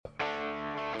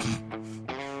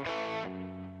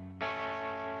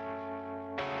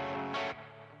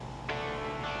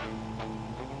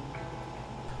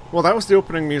Well, that was the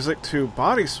opening music to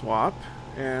Body Swap,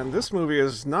 and this movie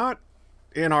is not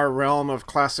in our realm of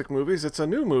classic movies. It's a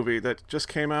new movie that just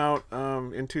came out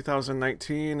in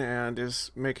 2019 and is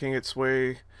making its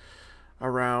way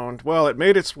around, well, it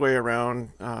made its way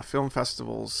around film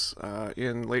festivals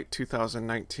in late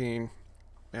 2019,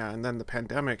 and then the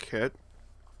pandemic hit,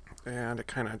 and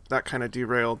that kind of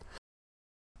derailed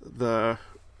the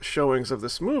showings of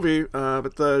this movie,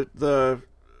 but the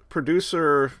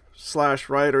producer slash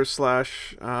writer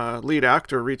slash lead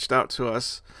actor reached out to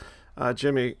us,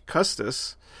 Jimmy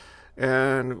Custis,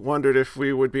 and wondered if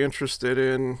we would be interested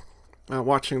in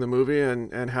watching the movie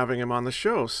and having him on the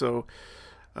show. So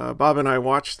Bob and I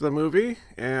watched the movie,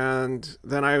 and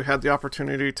then I had the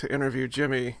opportunity to interview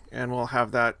Jimmy, and we'll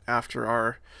have that after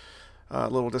our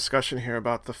little discussion here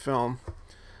about the film.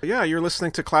 Yeah, you're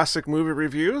listening to Classic Movie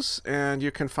Reviews, and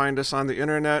you can find us on the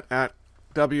internet at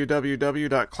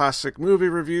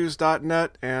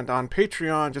www.classicmoviereviews.net, and on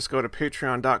Patreon, just go to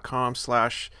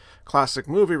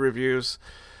patreon.com/classicmoviereviews.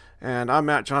 And I'm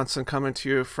Matt Johnson, coming to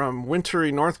you from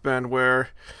wintry North Bend, where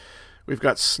we've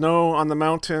got snow on the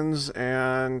mountains,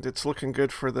 and it's looking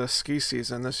good for the ski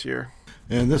season this year.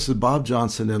 And this is Bob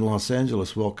Johnson in Los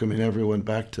Angeles, welcoming everyone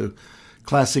back to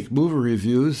Classic Movie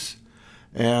Reviews,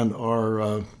 and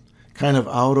our kind of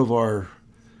out of our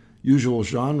usual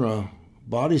genre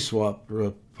Body Swap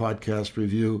podcast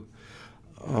review.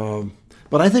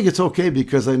 But I think it's okay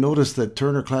because I noticed that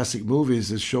Turner Classic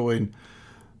Movies is showing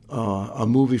a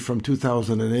movie from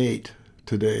 2008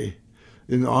 today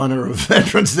in honor of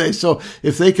Veterans Day. So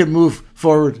if they can move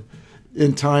forward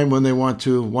in time when they want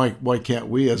to, why can't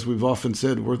we? As we've often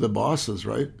said, we're the bosses,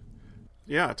 right?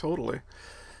 Yeah, totally.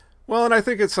 Well, and I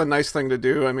think it's a nice thing to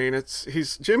do. I mean,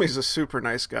 Jimmy's a super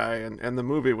nice guy, and the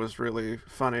movie was really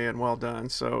funny and well done.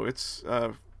 So it's,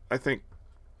 I think,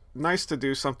 nice to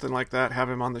do something like that, have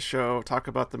him on the show, talk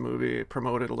about the movie,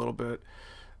 promote it a little bit.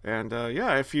 And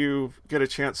yeah, if you get a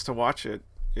chance to watch it,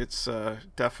 it's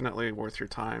definitely worth your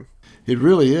time. It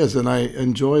really is, and I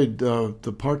enjoyed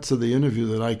the parts of the interview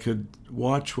that I could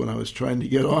watch when I was trying to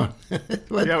get on.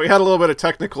 Yeah, we had a little bit of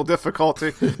technical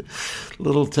difficulty.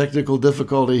 Little technical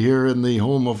difficulty here in the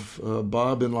home of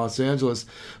Bob in Los Angeles.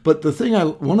 But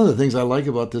one of the things I like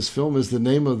about this film is the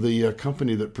name of the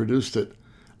company that produced it,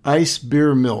 Ice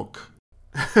Beer Milk.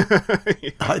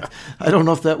 Yeah. I don't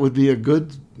know if that would be a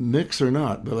good mix or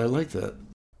not, but I like that.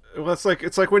 Well,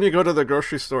 it's like when you go to the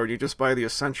grocery store and you just buy the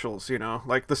essentials, you know.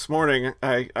 Like this morning,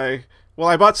 I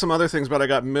bought some other things, but I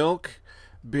got milk,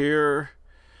 beer,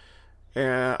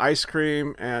 and ice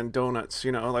cream, and donuts.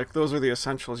 You know, like those are the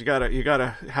essentials. You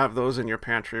gotta have those in your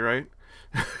pantry, right?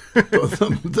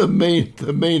 the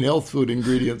main health food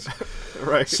ingredients.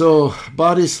 Right. So,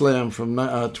 Body Slam from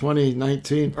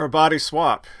 2019, or Body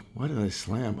Swap. Why did I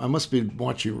slam? I must be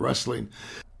watching wrestling.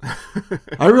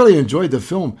 I really enjoyed the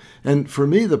film, and for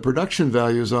me, the production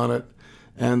values on it,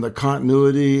 and the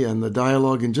continuity, and the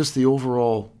dialogue, and just the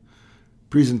overall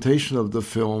presentation of the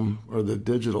film or the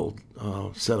digital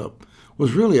setup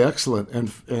was really excellent,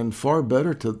 and far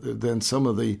better than some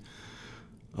of the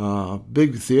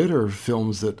big theater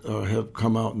films that have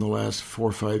come out in the last 4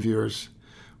 or 5 years,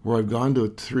 where I've gone to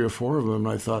 3 or 4 of them,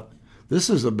 and I thought, this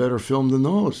is a better film than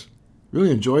those.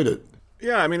 Really enjoyed it.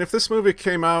 Yeah, I mean, if this movie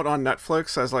came out on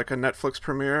Netflix as like a Netflix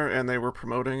premiere and they were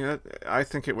promoting it, I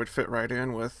think it would fit right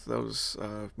in with those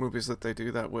movies that they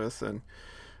do that with. And,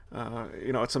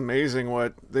 you know, it's amazing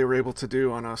what they were able to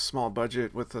do on a small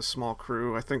budget with a small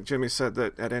crew. I think Jimmy said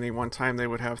that at any one time they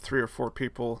would have 3 or 4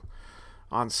 people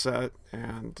on set.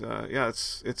 And, yeah,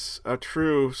 it's a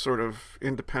true sort of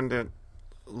independent,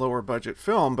 lower budget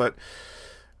film. But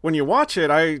when you watch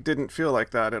it, I didn't feel like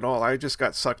that at all. I just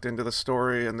got sucked into the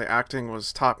story, and the acting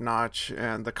was top notch,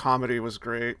 and the comedy was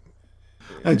great.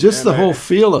 And just the whole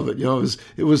feel of it, you know,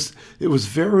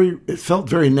 it felt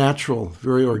very natural,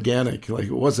 very organic. Like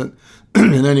it wasn't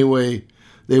in any way,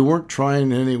 they weren't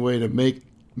trying in any way to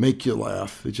make you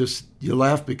laugh. It just, you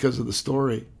laugh because of the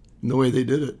story and the way they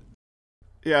did it.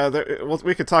 Yeah, well,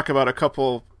 we could talk about a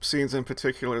couple scenes in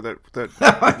particular that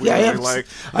we yeah, really liked.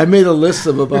 I made a list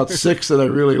of about 6 that I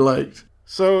really liked.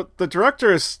 So the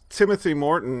director is Timothy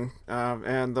Morton,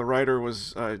 and the writer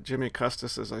was Jimmy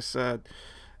Custis, as I said.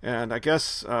 And I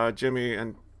guess Jimmy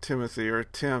and Timothy, or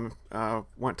Tim,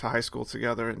 went to high school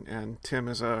together, and Tim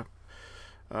is a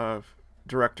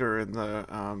director in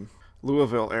the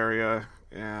Louisville area,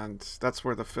 and that's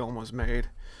where the film was made.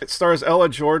 It stars Ella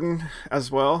Jordan as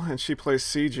well, and she plays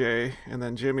CJ, and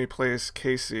then Jimmy plays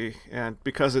Casey. And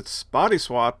because it's Body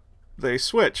Swap, they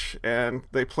switch and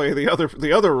they play the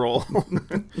other role.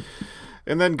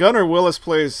 And then Gunnar Willis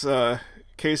plays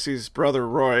Casey's brother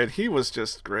Roy, and he was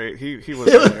just great. He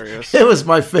was hilarious. It was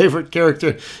my favorite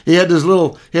character. He had a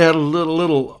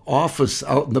little office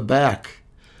out in the back.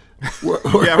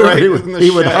 Where he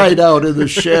would hide out in the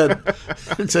shed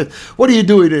and said, "What are you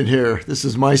doing in here? This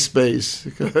is my space."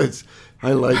 Because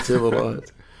I liked him a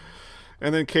lot.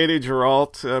 And then Katie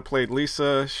Geralt played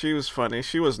Lisa. She was funny.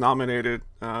 She was nominated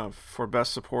for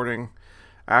Best Supporting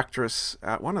Actress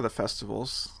at one of the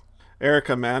festivals.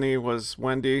 Erica Manny was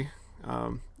Wendy.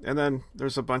 And then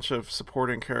there's a bunch of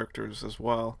supporting characters as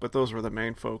well, but those were the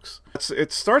main folks.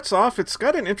 It starts off, it's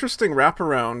got an interesting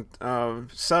wraparound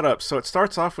setup. So it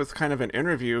starts off with kind of an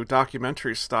interview,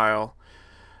 documentary style.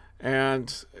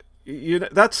 And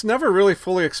that's never really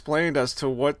fully explained as to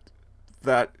what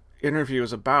that interview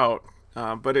is about.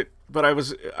 But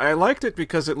I liked it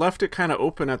because it left it kind of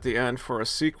open at the end for a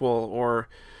sequel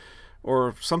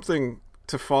or something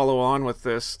to follow on with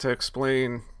this to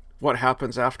explain what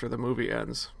happens after the movie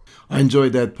ends. I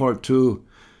enjoyed that part too,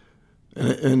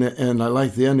 and I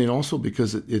liked the ending also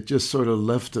because it just sort of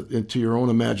left it into your own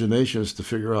imaginations to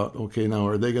figure out, okay, now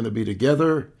are they going to be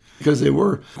together? Because they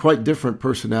were quite different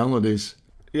personalities.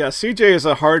 Yeah, CJ is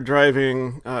a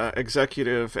hard-driving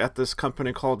executive at this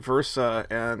company called Versa,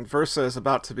 and Versa is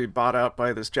about to be bought out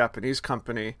by this Japanese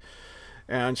company,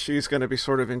 and she's going to be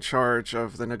sort of in charge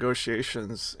of the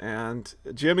negotiations. And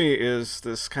Jimmy is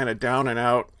this kind of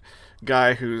down-and-out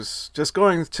guy who's just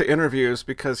going to interviews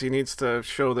because he needs to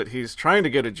show that he's trying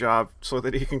to get a job so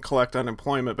that he can collect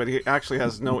unemployment, but he actually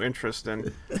has no interest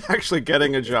in actually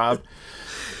getting a job.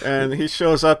 And he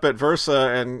shows up at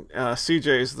Versa, and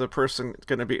CJ's the person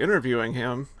going to be interviewing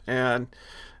him, and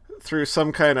through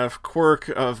some kind of quirk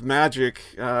of magic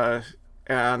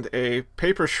and a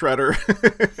paper shredder.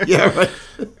 Yeah,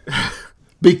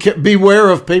 right. Beware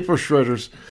of paper shredders.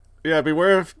 Yeah,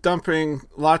 beware of dumping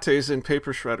lattes in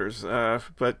paper shredders.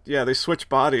 But yeah, they switch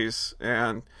bodies,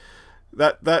 and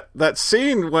that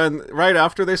scene when right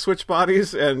after they switch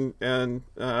bodies, and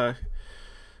I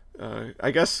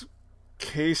guess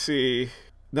CJ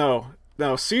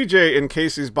in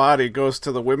Casey's body goes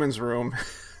to the women's room,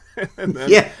 and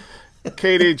then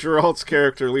Katie Geralt's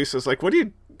character Lisa's like, "What are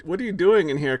you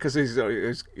doing in here?" Because he's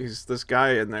this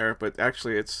guy in there, but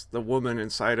actually it's the woman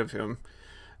inside of him.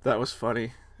 That was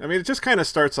funny. I mean, it just kind of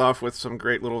starts off with some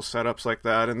great little setups like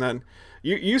that, and then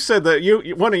you said that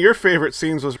one of your favorite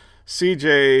scenes was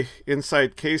CJ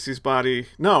inside Casey's body.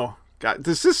 No, God,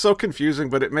 this is so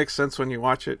confusing, but it makes sense when you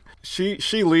watch it. She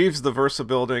leaves the Versa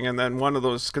building, and then one of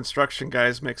those construction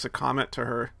guys makes a comment to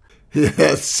her.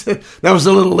 Yes, that was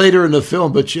a little later in the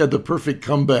film, but she had the perfect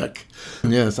comeback.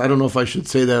 Yes, I don't know if I should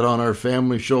say that on our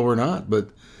family show or not, but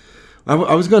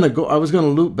I was going to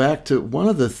loop back to one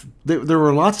of there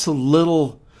were lots of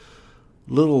little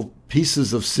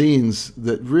pieces of scenes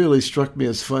that really struck me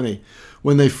as funny.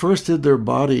 When they first did their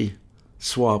body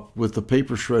swap with the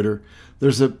paper shredder,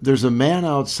 there's a man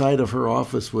outside of her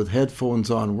office with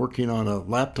headphones on working on a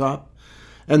laptop.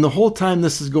 And the whole time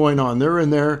this is going on, they're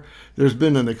in there, there's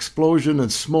been an explosion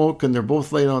and smoke, and they're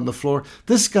both laying on the floor.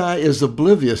 This guy is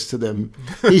oblivious to them.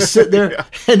 He's sitting there, yeah.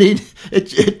 And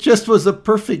it just was a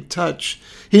perfect touch.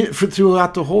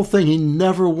 Throughout the whole thing, he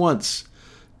never once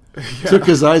took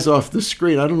his eyes off the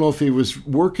screen. I don't know if he was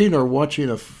working or watching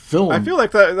a film. I feel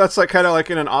like that's like kind of like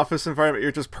in an office environment,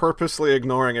 you're just purposely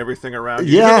ignoring everything around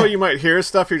you. Yeah. Even though you might hear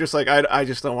stuff, you're just like, I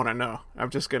just don't want to know. I'm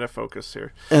just going to focus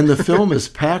here. And the film is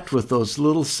packed with those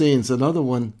little scenes. Another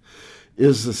one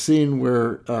is the scene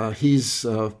where he's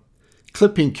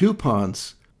clipping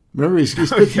coupons. Remember, he's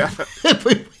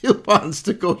clipping coupons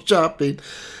to go shopping.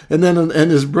 And then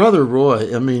his brother,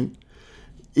 Roy, I mean,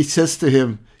 he says to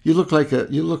him, You look like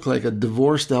a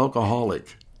divorced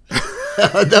alcoholic.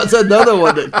 That's another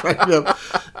one that cracked me up.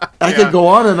 I could go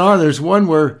on and on. There's one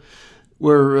where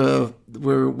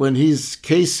when he's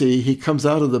Casey, he comes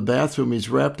out of the bathroom. He's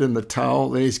wrapped in the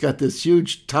towel, and he's got this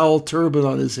huge towel turban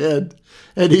on his head,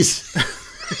 and he's.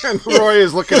 And Roy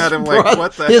is looking at him like,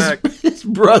 what the heck? His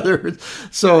brother.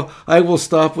 So I will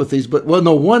stop with these, but one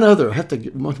other. I have to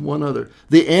get one other.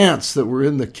 The ants that were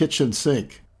in the kitchen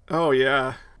sink. Oh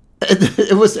yeah.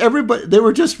 It was everybody. They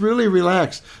were just really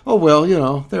relaxed. Oh well,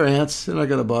 they're ants. They're not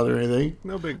going to bother anything.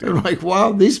 No big deal. I'm like,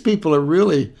 wow, these people are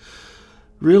really,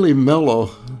 really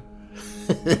mellow.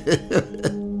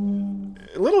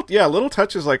 Little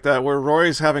touches like that where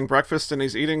Roy's having breakfast and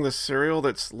he's eating this cereal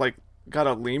that's like got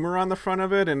a lemur on the front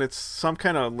of it, and it's some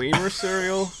kind of lemur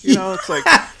cereal. It's like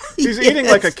he's eating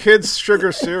like a kid's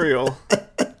sugar cereal.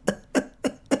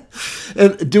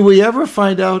 And do we ever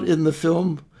find out in the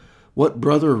film what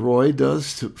Brother Roy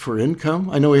does for income.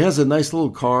 I know he has a nice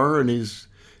little car and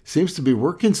seems to be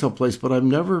working someplace, but I'm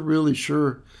never really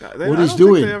sure what he's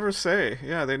doing. Think they ever say.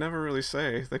 Yeah, they never really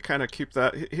say. They kind of keep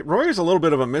that. Roy is a little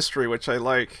bit of a mystery, which I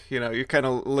like. You kind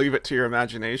of leave it to your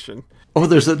imagination. Oh,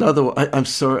 there's another one. I'm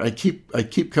sorry. I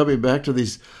keep coming back to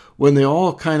these when they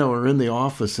all kind of are in the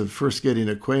office and first getting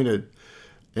acquainted,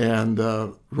 and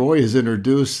Roy is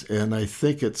introduced, and I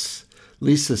think it's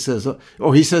Lisa says,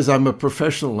 "Oh, he says I'm a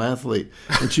professional athlete,"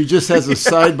 and she just has a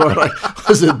sidebar like,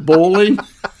 "Was it bowling?"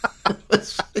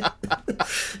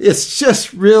 It's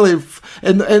just really,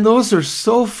 and those are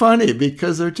so funny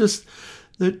because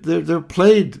they're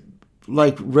played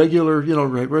like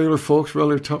regular folks,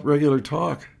 regular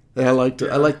talk. And I like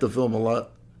the film a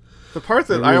lot. The part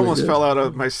that I almost fell out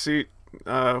of my seat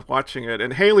watching it,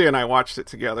 and Haley and I watched it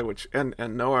together, and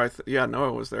Noah,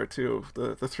 Noah was there too.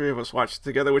 The three of us watched it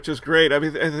together, which is great. I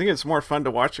mean, I think it's more fun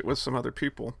to watch it with some other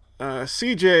people.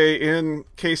 CJ in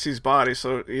Casey's body,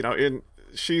 so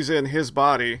she's in his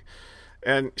body,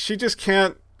 and she just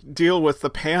can't deal with the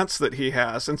pants that he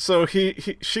has, and so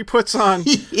she puts on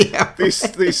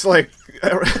these like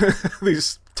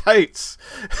these tights,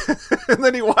 and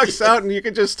then he walks out, and you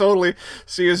can just totally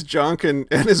see his junk, and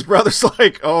his brother's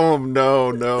like, "Oh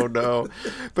no!"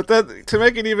 But then to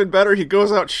make it even better, he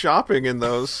goes out shopping in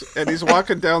those, and he's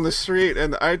walking down the street,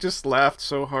 and I just laughed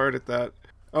so hard at that.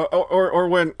 Or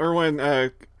when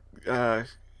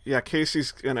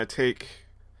Casey's gonna take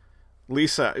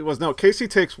Lisa. Casey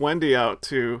takes Wendy out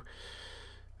to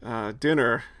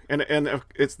dinner, and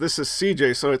this is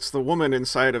CJ, so it's the woman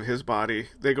inside of his body.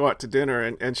 They go out to dinner,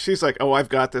 and she's like, "Oh, I've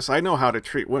got this. I know how to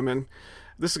treat women.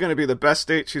 This is going to be the best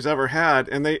date she's ever had."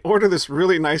 And they order this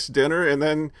really nice dinner, and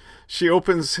then she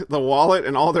opens the wallet,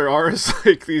 and all there are is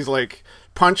like these like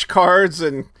punch cards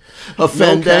and a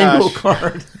Fandango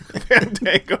card.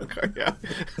 Fandango card, yeah.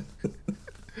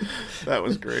 That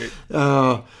was great.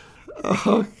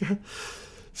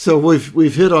 So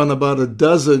we've hit on about a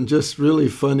dozen just really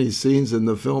funny scenes in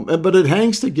the film, but it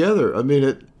hangs together. I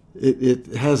mean, it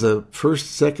has a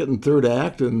first, second, and third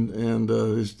act, and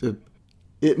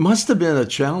it must have been a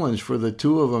challenge for the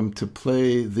two of them to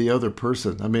play the other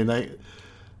person. I mean, I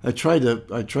tried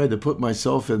to put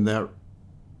myself in that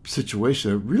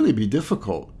situation. It'd really be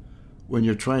difficult when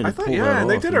you're trying to pull that off. And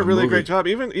they did a really great job.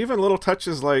 Even little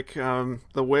touches like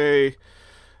the way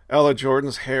Ella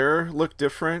Jordan's hair looked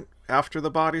different after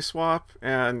the body swap,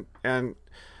 and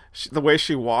the way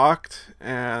she walked,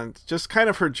 and just kind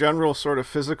of her general sort of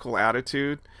physical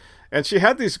attitude. And she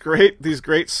had these great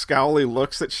scowly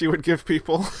looks that she would give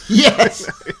people. Yes.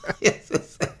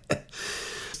 Yes.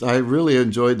 I really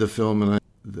enjoyed the film,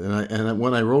 and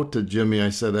when I wrote to Jimmy, I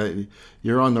said,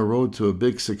 "You're on the road to a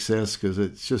big success because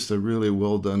it's just a really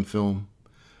well done film."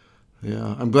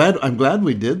 Yeah, I'm glad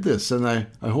we did this, and I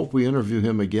hope we interview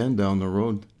him again down the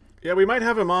road. Yeah, we might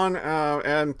have him on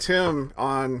and Tim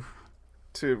on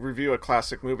to review a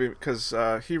classic movie, because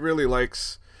he really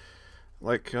likes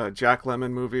Jack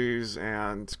Lemmon movies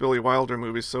and Billy Wilder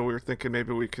movies. So we were thinking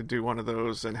maybe we could do one of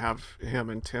those and have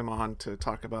him and Tim on to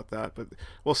talk about that. But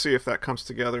we'll see if that comes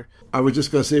together. I was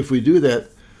just going to say, if we do that,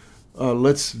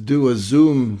 let's do a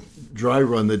Zoom dry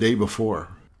run the day before.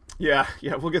 Yeah,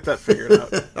 we'll get that figured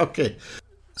out. Okay.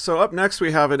 So up next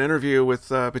we have an interview with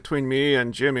between me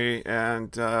and Jimmy,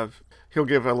 and he'll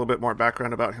give a little bit more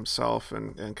background about himself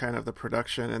and kind of the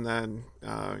production, and then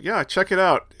check it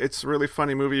out. It's a really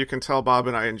funny movie. You can tell Bob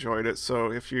and I enjoyed it.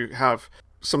 So if you have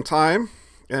some time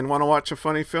and want to watch a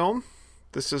funny film,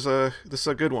 this is a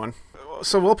good one.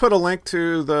 So we'll put a link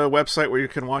to the website where you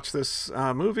can watch this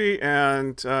movie,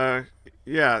 and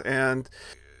and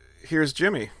here's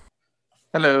Jimmy.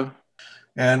 Hello.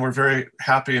 And we're very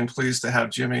happy and pleased to have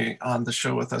Jimmy on the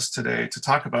show with us today to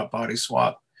talk about Body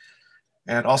Swap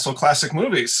and also classic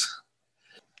movies.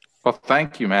 Well,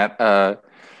 thank you, Matt.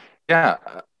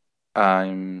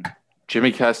 I'm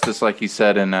Jimmy Custis, like he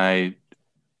said, and I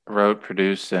wrote,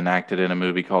 produced, and acted in a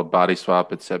movie called Body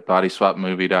Swap. It's at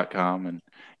bodyswapmovie.com, and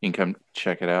you can come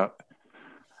check it out.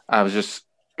 I was just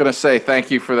going to say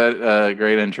thank you for that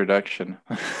great introduction.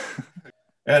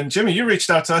 And Jimmy, you reached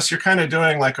out to us. You're kind of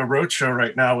doing like a roadshow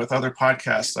right now with other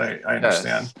podcasts, I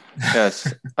understand.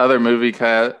 Yes. Other movie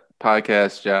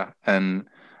podcasts, yeah. And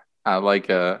I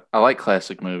like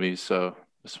classic movies, so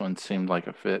this one seemed like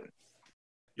a fit.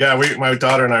 Yeah, my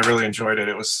daughter and I really enjoyed it.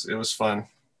 It was fun.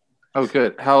 Oh,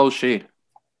 good. How old is she?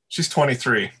 She's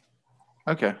 23.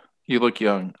 Okay. You look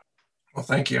young. Well,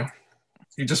 thank you.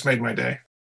 You just made my day.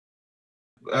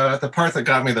 The part that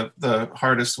got me the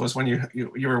hardest was when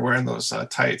you were wearing those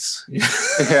tights.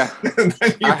 Yeah.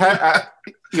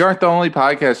 You aren't the only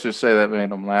podcaster to say that made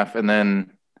them laugh. And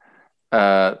then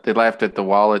They laughed at the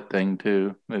wallet thing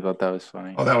too. They thought that was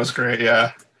funny. Oh, that was great.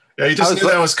 Yeah. Yeah, you I just was knew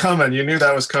that was coming. You knew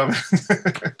that was coming.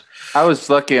 I was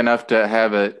lucky enough to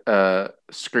have it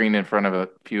screened in front of a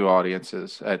few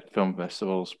audiences at film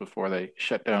festivals before they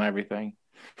shut down everything.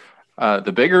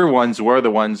 The bigger ones were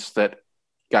the ones that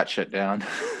got shut down.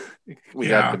 We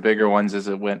had the bigger ones as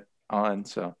it went on,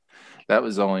 so that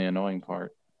was the only annoying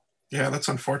part. Yeah, that's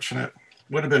unfortunate.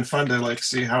 Would have been fun to like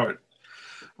see how it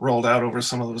rolled out over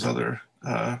some of those other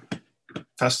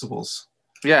festivals.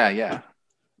 Yeah.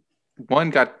 One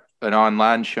got an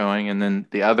online showing, and then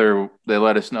the other, they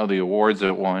let us know the awards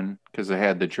it won because they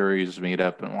had the juries meet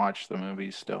up and watch the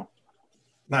movies still.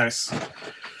 Nice.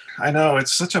 I know,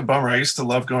 it's such a bummer. I used to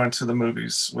love going to the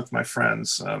movies with my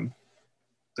friends.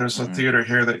 There's a theater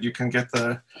here that you can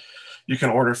you can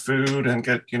order food and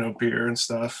get, beer and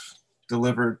stuff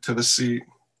delivered to the seat.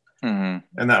 And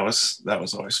that was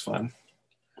always fun.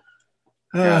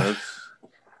 Yeah,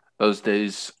 those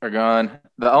days are gone.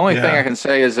 The only thing I can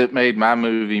say is it made my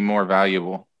movie more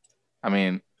valuable. I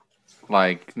mean,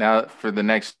 like now for the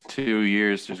next 2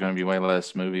 years, there's going to be way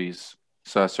less movies.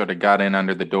 So I sort of got in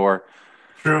under the door.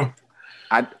 True.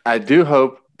 I do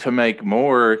hope to make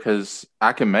more because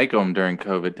I can make them during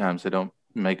COVID times. I don't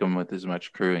make them with as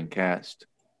much crew and cast.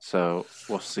 So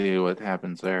we'll see what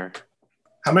happens there.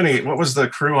 What was the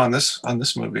crew on this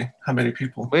movie? How many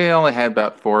people? We only had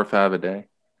about 4 or 5 a day.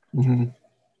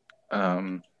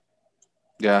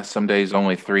 Yeah, some days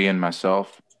only 3 and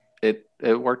myself. It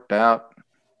worked out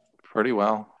pretty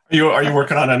well. Are you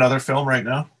working on another film right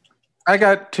now? I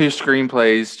got 2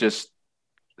 screenplays just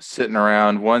sitting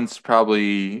around. One's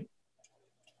probably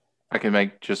I can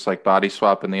make just like Body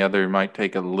Swap, and the other might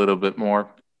take a little bit more.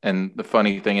 And the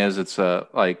funny thing is, it's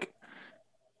like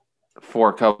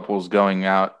 4 couples going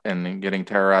out and getting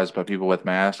terrorized by people with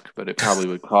masks, but it probably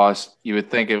would cost, you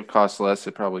would think it would cost less.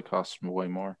 It probably costs way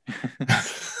more.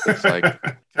 It's like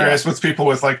with people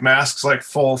with like masks, like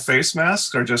full face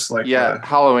masks, or just like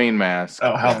Halloween masks.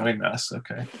 Oh, Halloween masks.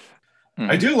 Okay.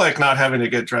 I do like not having to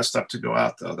get dressed up to go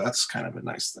out, though. That's kind of a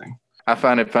nice thing. I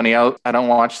find it funny. I don't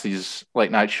watch these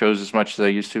late night shows as much as I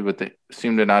used to, but they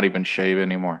seem to not even shave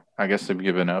anymore. I guess they've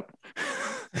given up.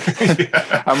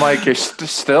 I'm like, you're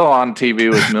still on TV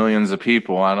with millions of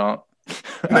people. I don't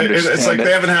understand. It's like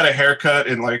they haven't had a haircut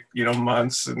in like,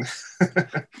 months. And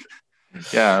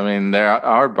yeah, I mean, there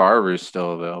are barbers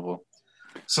still available.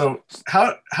 So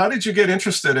how did you get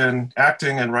interested in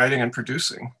acting and writing and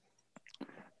producing?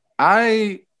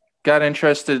 I got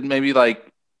interested maybe like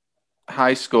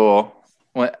high school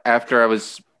after I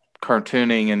was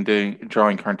cartooning and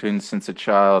drawing cartoons since a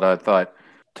child. I thought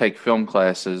take film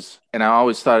classes, and I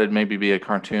always thought I'd maybe be a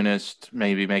cartoonist,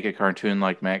 maybe make a cartoon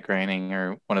like Matt Groening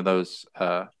or one of those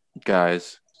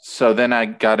guys. So then I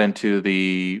got into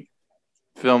the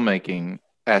filmmaking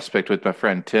aspect with my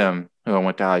friend Tim, who I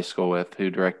went to high school with, who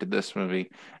directed this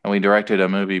movie, and we directed a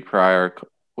movie prior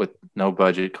with no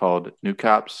budget called New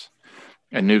Cops.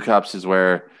 And New Cops is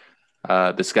where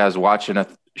this guy's watching a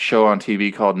show on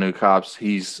TV called New Cops.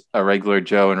 He's a regular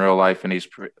Joe in real life, and he's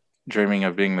dreaming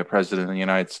of being the president of the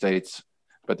United States.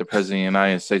 But the president of the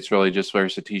United States really just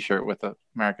wears a T-shirt with an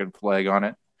American flag on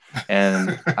it.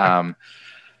 And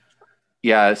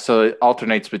so it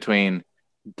alternates between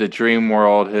the dream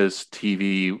world, his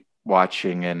TV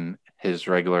watching, and his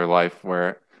regular life,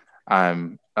 where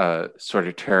I'm sort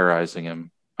of terrorizing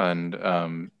him. And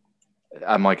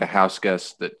I'm like a house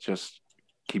guest that just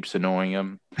keeps annoying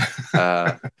him.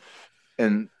 So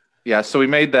we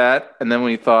made that, and then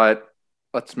we thought,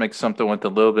 let's make something with a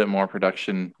little bit more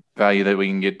production value that we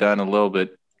can get done a little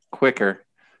bit quicker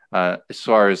as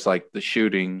far as like the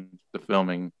shooting, the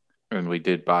filming, and we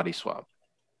did Body Swap.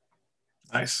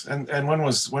 Nice. And when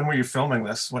were you filming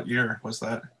this? What year was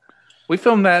that? We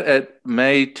filmed that at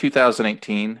May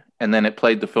 2018, and then it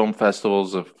played the film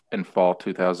festivals in fall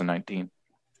 2019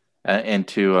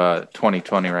 into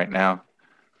 2020 right now.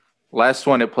 Last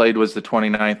one it played was the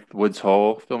 29th Woods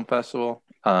Hole Film Festival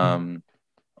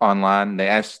online. They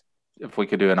asked if we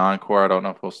could do an encore. I don't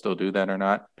know if we'll still do that or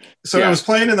not. So it was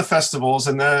playing in the festivals,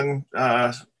 and then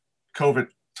COVID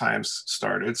times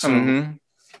started. So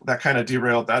that kind of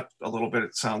derailed that a little bit,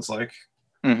 it sounds like.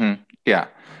 Yeah.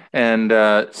 And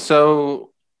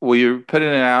so we're putting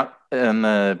it out in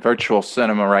the virtual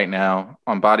cinema right now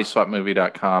on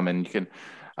bodyswapmovie.com, and you can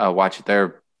watch it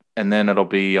there. And then it'll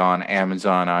be on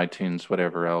Amazon, iTunes,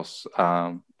 whatever else,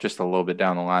 just a little bit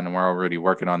down the line. And we're already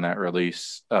working on that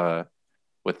release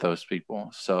with those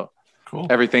people. So cool.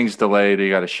 Everything's delayed. You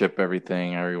got to ship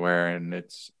everything everywhere, and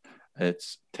it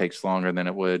takes longer than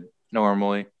it would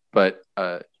normally. But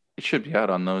it should be out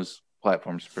on those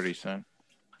platforms pretty soon.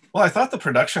 Well, I thought the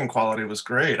production quality was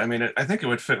great. I mean, I think it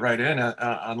would fit right in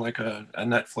on like a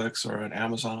Netflix or an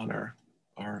Amazon or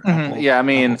Yeah, I Apple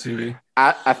mean, TV.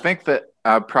 I think that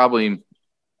I'd probably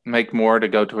make more to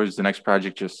go towards the next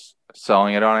project just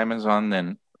selling it on Amazon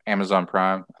than Amazon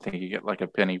Prime. I think you get like a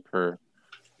penny per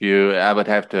view. I would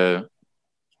have to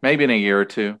maybe in a year or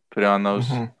two put it on those.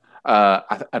 Hmm.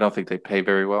 I don't think they pay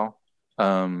very well.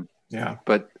 Um, Yeah.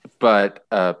 but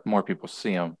more people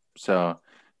see them, so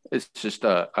it's just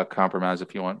a compromise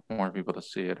if you want more people to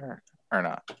see it or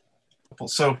not.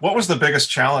 So, what was the biggest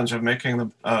challenge of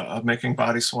making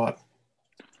Body Swap?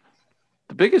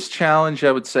 The biggest challenge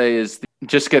I would say is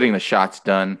just getting the shots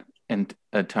done in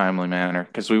a timely manner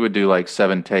because we would do like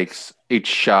 7 takes each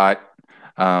shot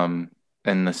in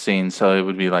the scene, so it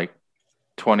would be like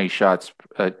 20 shots,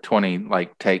 20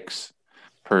 like takes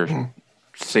per Mhm.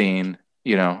 scene.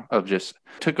 Of just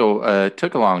took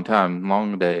a long time,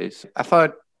 long days. I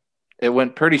thought it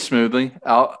went pretty smoothly.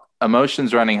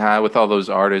 Emotions running high with all those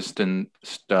artists and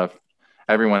stuff.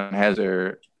 Everyone has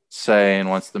their say and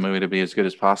wants the movie to be as good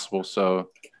as possible. So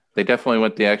they definitely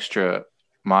went the extra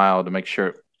mile to make sure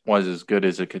it was as good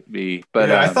as it could be. But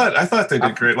Yeah, I thought they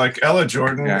did great. Like Ella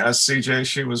Jordan Yeah. as CJ,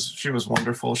 she was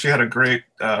wonderful. She had a great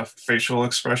facial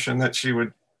expression that she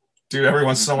would do every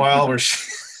once in a while, where she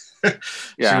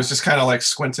she was just kind of like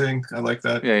squinting. I like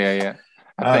that. Yeah.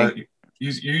 I think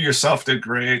You yourself did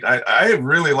great. I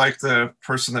really liked the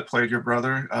person that played your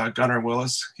brother, Gunnar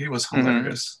Willis. He was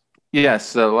hilarious.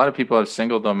 yes, a lot of people have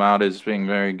singled them out as being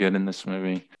very good in this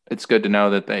movie. It's good to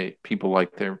know that people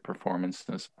like their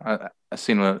performances. I've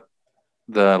seen a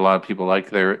lot of people like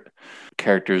their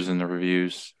characters in the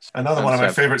reviews. Another one of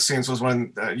my favorite scenes was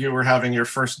when you were having your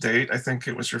first date. I think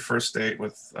it was your first date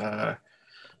with,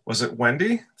 was it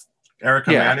Wendy?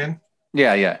 Erica Mannion?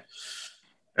 Yeah.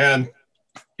 And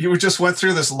you just went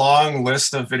through this long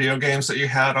list of video games that you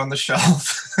had on the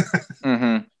shelf.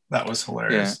 That was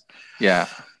hilarious. Yeah.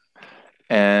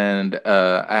 And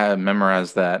I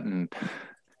memorized that, and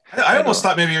I almost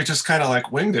thought maybe you just kind of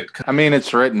like winged it. I mean,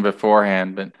 it's written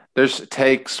beforehand, but there's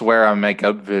takes where I make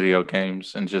up video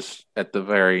games and just at the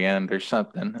very end or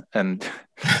something, and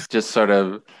just sort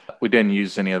of we didn't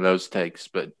use any of those takes,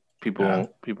 but people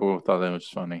thought that was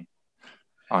funny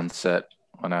on set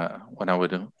when I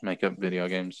would make up video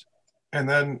games. And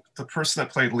then the person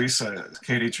that played Lisa,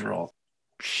 Katie Gerald.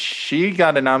 She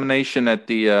got a nomination at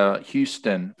the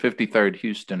 53rd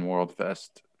Houston World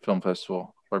Film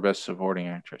Festival for Best Supporting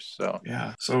Actress. So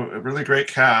a really great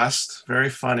cast,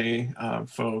 very funny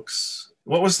folks.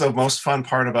 What was the most fun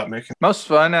part about making? Most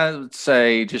fun, I would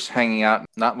say, just hanging out,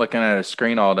 not looking at a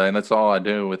screen all day. That's all I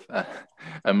do with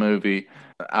a movie.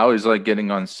 I always like getting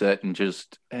on set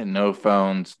and no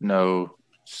phones, no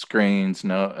screens,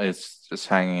 it's just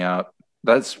hanging out.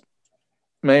 That's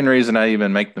main reason I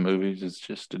even make the movies is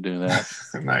just to do that.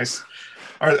 Nice.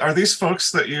 Are these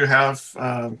folks that you have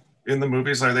in the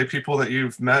movies, are they people that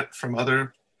you've met from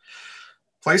other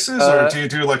places, or do you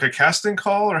do like a casting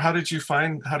call, or how did you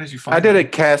find I did a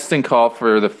casting call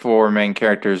for the 4 main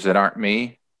characters that aren't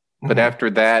me, but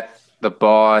after that, the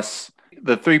boss,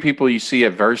 the 3 people you see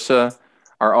at Versa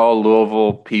are all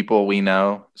Louisville people we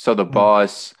know. So the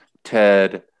boss,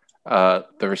 Ted, the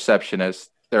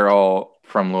receptionist, they're all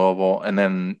from Louisville, and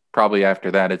then probably after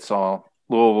that it's all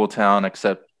Louisville town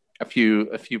except a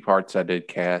few parts I did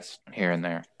cast here and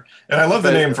there. And I love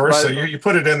the name Versa. You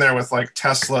put it in there with like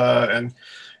Tesla, and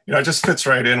it just fits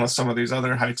right in with some of these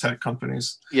other high-tech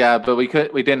companies. Yeah, but we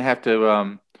didn't have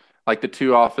to like the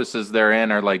 2 offices they're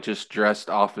in are like just dressed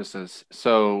offices,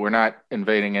 so we're not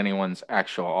invading anyone's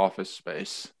actual office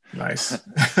space. Nice.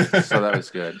 So that was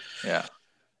good. Yeah.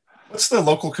 What's the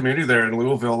local community there in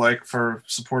Louisville like for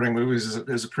supporting movies?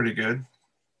 Is it pretty good?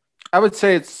 I would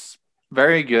say it's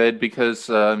very good because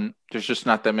there's just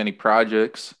not that many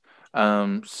projects.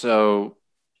 So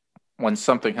when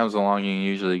something comes along, you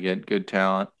usually get good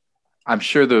talent. I'm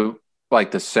sure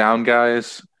the sound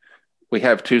guys, we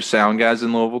have 2 sound guys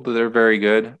in Louisville that are very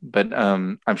good, but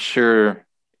I'm sure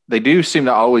they do seem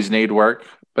to always need work,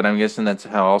 but I'm guessing that's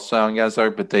how all sound guys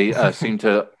are, but they seem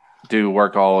to do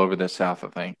work all over the South, I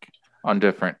think, on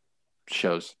different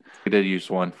shows. We did use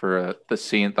one for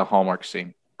the Hallmark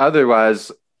scene.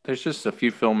 Otherwise, there's just a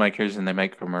few filmmakers and they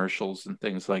make commercials and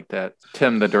things like that.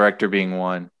 Tim, the director, being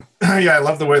one. Yeah, I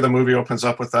love the way the movie opens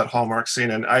up with that Hallmark scene.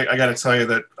 And I got to tell you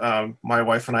that my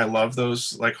wife and I love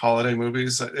those like holiday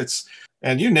movies.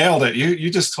 And you nailed it. You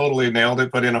just totally nailed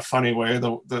it, but in a funny way,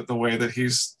 the way that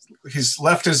he's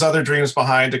left his other dreams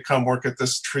behind to come work at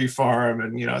this tree farm.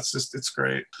 And, it's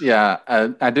great. Yeah,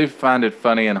 I do find it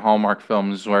funny in Hallmark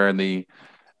films where the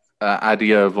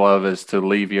idea of love is to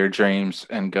leave your dreams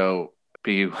and go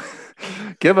be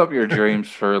give up your dreams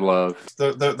for love.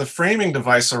 The framing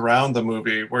device around the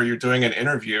movie where you're doing an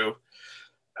interview,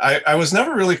 I was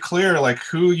never really clear like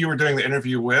who you were doing the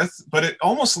interview with, but it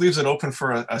almost leaves it open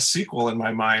for a sequel in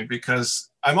my mind, because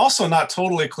I'm also not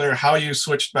totally clear how you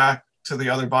switched back to the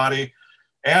other body,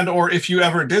 and or if you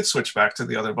ever did switch back to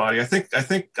the other body. I think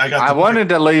I got. I wanted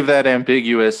to leave that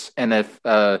ambiguous, and if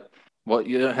well,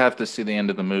 you have to see the end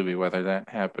of the movie whether that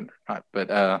happened or not.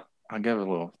 But I'll give a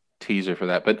little teaser for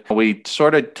that. But we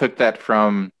sort of took that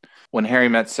from When Harry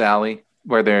Met Sally,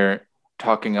 where they're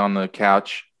talking on the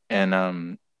couch,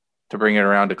 and to bring it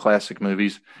around to classic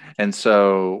movies. And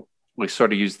so we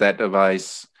sort of used that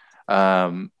device.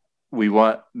 We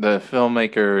want the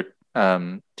filmmaker,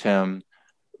 Tim,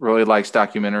 really likes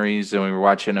documentaries, and we were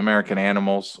watching American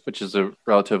Animals, which is a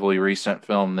relatively recent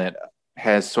film that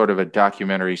has sort of a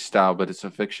documentary style, but it's a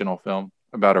fictional film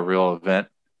about a real event.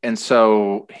 And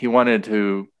so he wanted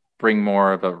to bring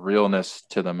more of a realness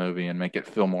to the movie and make it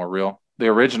feel more real. The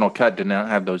original cut did not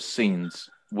have those scenes.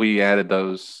 We added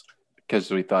those because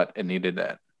we thought it needed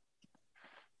that.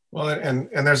 Well, and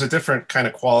there's a different kind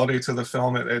of quality to the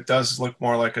film. It does look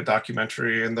more like a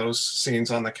documentary in those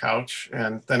scenes on the couch,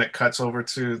 and then it cuts over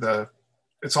to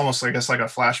it's almost, I guess, like a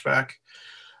flashback.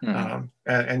 Mm-hmm.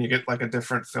 And you get like a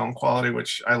different film quality,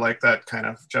 which I like that kind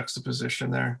of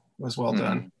juxtaposition there. It was well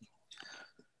done.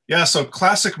 Yeah, so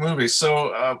classic movies.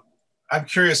 So I'm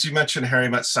curious, you mentioned Harry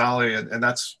Met Sally, and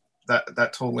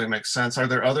that totally makes sense. Are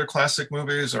there other classic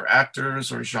movies or actors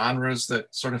or genres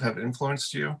that sort of have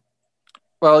influenced you?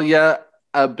 Well, yeah,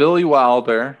 Billy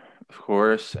Wilder, of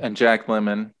course, and Jack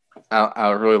Lemmon. I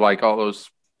really like all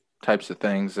those types of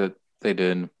things that they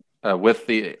did with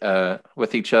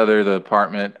each other. The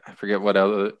Apartment. I forget what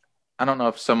other. I don't know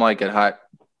if Some Like It Hot.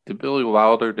 Did Billy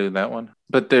Wilder do that one?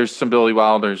 But there's some Billy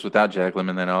Wilders without Jack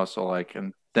Lemmon that I also like.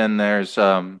 And then there's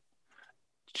going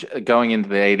into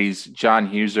the 80s, John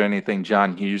Hughes or anything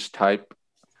John Hughes type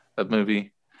of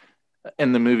movie.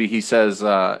 In the movie, he says,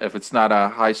 if it's not a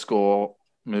high school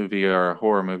movie or a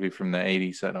horror movie from the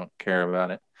 80s, I don't care about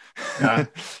it. Yeah.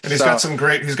 And he's got some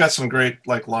great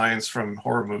like lines from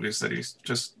horror movies that he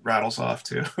just rattles off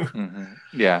too. Mm-hmm.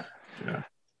 Yeah.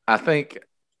 I think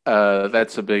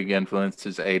that's a big influence,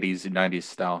 is 80s and 90s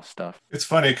style stuff. It's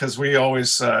funny because we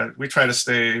always we try to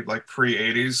stay like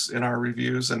pre-80s in our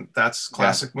reviews, and that's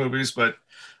classic movies. But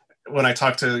when I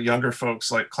talk to younger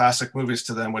folks, like classic movies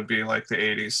to them would be like the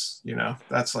 80s,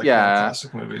 that's like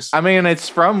classic movies. I mean, it's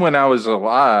from when I was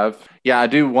alive. Yeah, I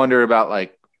do wonder about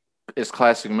like, is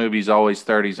classic movies always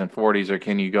 30s and 40s, or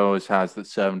can you go as high as the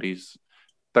 70s?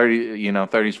 30s,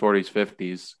 40s,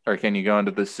 50s, or can you go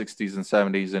into the 60s and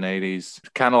 70s and 80s?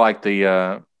 Kind of like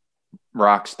the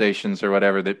rock stations or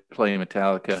whatever that play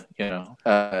Metallica,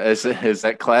 is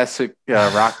that classic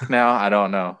rock now? I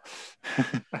don't know.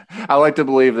 I like to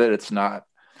believe that it's not.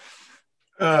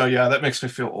 Oh yeah, that makes me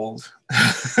feel old.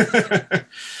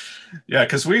 Yeah,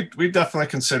 because we definitely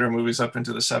consider movies up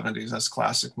into the 70s as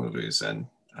classic movies, and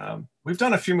we've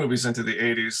done a few movies into the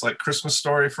 80s, like Christmas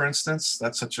Story, for instance.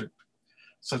 That's such a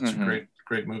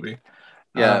great movie.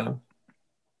 Yeah,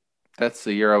 that's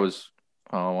the year I was.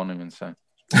 Oh, I won't even say.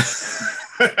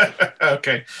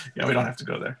 Okay, yeah, we don't have to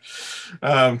go there.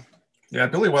 Yeah,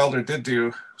 Billy Wilder did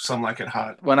do Some Like It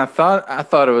Hot. When I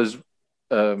thought it was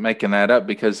making that up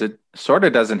because it sort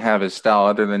of doesn't have his style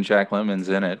other than Jack Lemmon's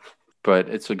in it, but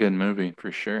it's a good movie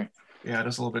for sure. Yeah, it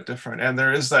is a little bit different, and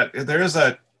there is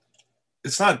that.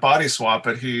 It's not body swap,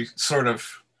 but he sort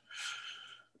of.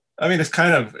 I mean, it's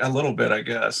kind of a little bit, I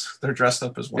guess. They're dressed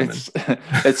up as women.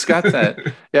 It's got that.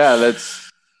 Yeah,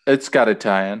 it's got a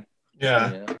tie-in.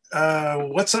 Yeah.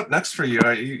 What's up next for you?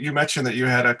 You mentioned that you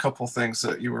had a couple things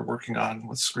that you were working on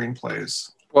with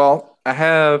screenplays. Well, I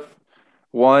have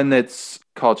one that's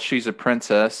called She's a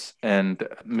Princess, and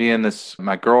me and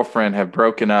my girlfriend have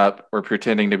broken up. We're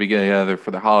pretending to be together for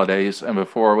the holidays, and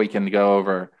before we can go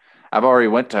over, I've already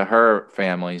went to her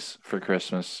family's for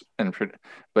Christmas,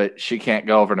 but she can't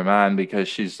go over to mine because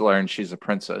she's learned she's a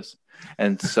princess.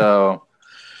 And so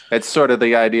it's sort of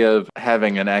the idea of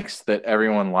having an ex that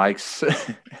everyone likes.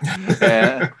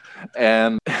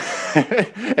 and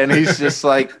he's just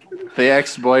like the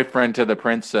ex-boyfriend to the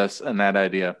princess in that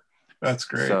idea. That's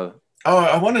great. So,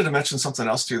 I wanted to mention something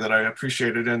else too that I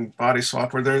appreciated in Body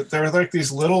Swap, where there are like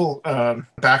these little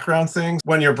background things.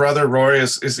 When your brother Roy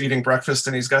is eating breakfast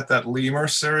and he's got that lemur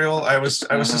cereal, I was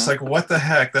just like, what the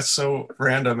heck? That's so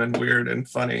random and weird and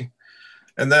funny.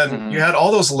 And then you had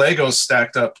all those Legos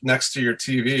stacked up next to your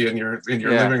TV in your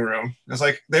living room. It was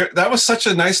like that was such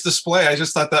a nice display. I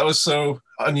just thought that was so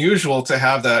unusual to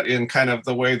have that in kind of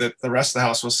the way that the rest of the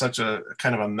house was such a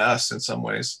kind of a mess in some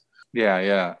ways.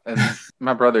 Yeah. And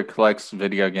my brother collects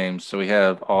video games, so we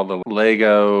have all the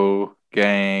Lego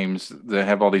games. They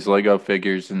have all these Lego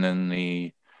figures, and then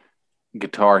the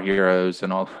Guitar Heroes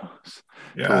and all those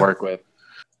to Yeah. work with.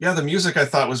 Yeah, the music I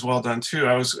thought was well done too.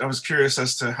 I was curious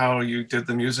as to how you did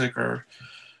the music or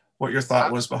what your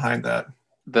thought was behind that.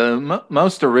 The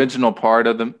most original part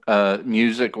of the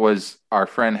music was our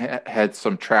friend had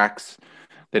some tracks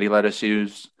that he let us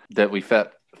use that we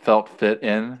felt fit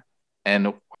in,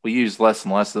 and we used less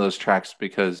and less of those tracks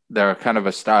because they're kind of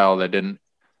a style that didn't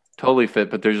totally fit.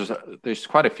 But there's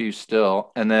quite a few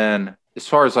still. And then as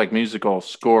far as like musical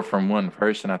score from one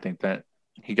person, I think that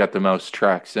he got the most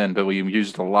tracks in. But we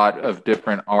used a lot of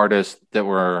different artists that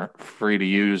were free to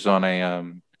use on a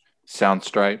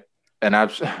Soundstripe. And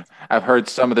I've heard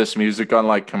some of this music on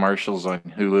like commercials on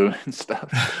Hulu and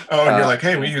stuff. Oh, and you're like,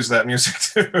 hey, we use that music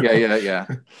too. Yeah.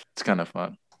 It's kind of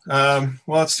fun.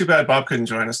 Well, it's too bad Bob couldn't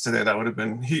join us today. That would have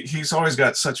been, he's always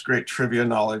got such great trivia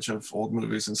knowledge of old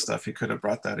movies and stuff. He could have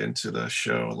brought that into the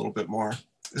show a little bit more.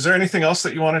 Is there anything else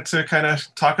that you wanted to kind of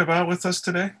talk about with us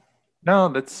today? No,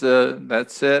 that's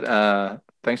it.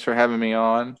 Thanks for having me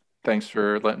on. Thanks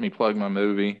for letting me plug my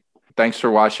movie. Thanks for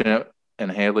watching it.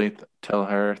 And Haley, tell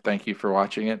her thank you for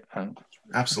watching it.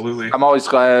 Absolutely. I'm always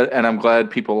glad, and I'm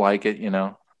glad people like it.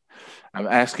 I'm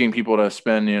asking people to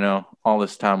spend all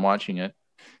this time watching it.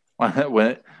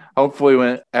 Hopefully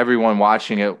when everyone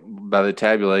watching it, by the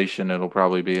tabulation, it'll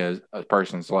probably be a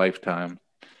person's lifetime.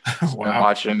 Wow.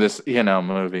 Watching this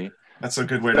movie. That's a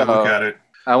good way to look at it.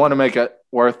 I want to make it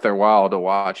worth their while to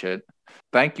watch it.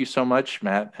 Thank you so much,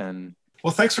 Matt. And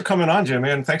well, thanks for coming on,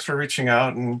 Jimmy, and thanks for reaching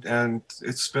out. And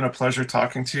it's been a pleasure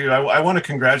talking to you. I want to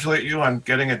congratulate you on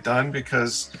getting it done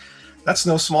because that's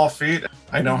no small feat.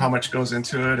 I know how much goes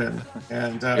into it,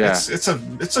 and Yeah. it's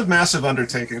a massive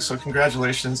undertaking. So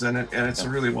congratulations, and it's a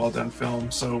really well done film.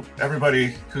 So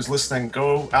everybody who's listening,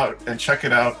 go out and check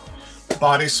it out.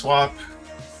 Body Swap.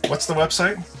 What's the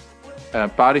website?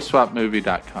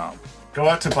 bodyswapmovie.com. Go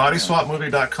out to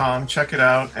bodyswapmovie.com, check it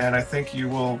out, and I think you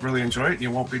will really enjoy it. You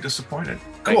won't be disappointed.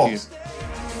 Cool. Thank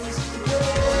you.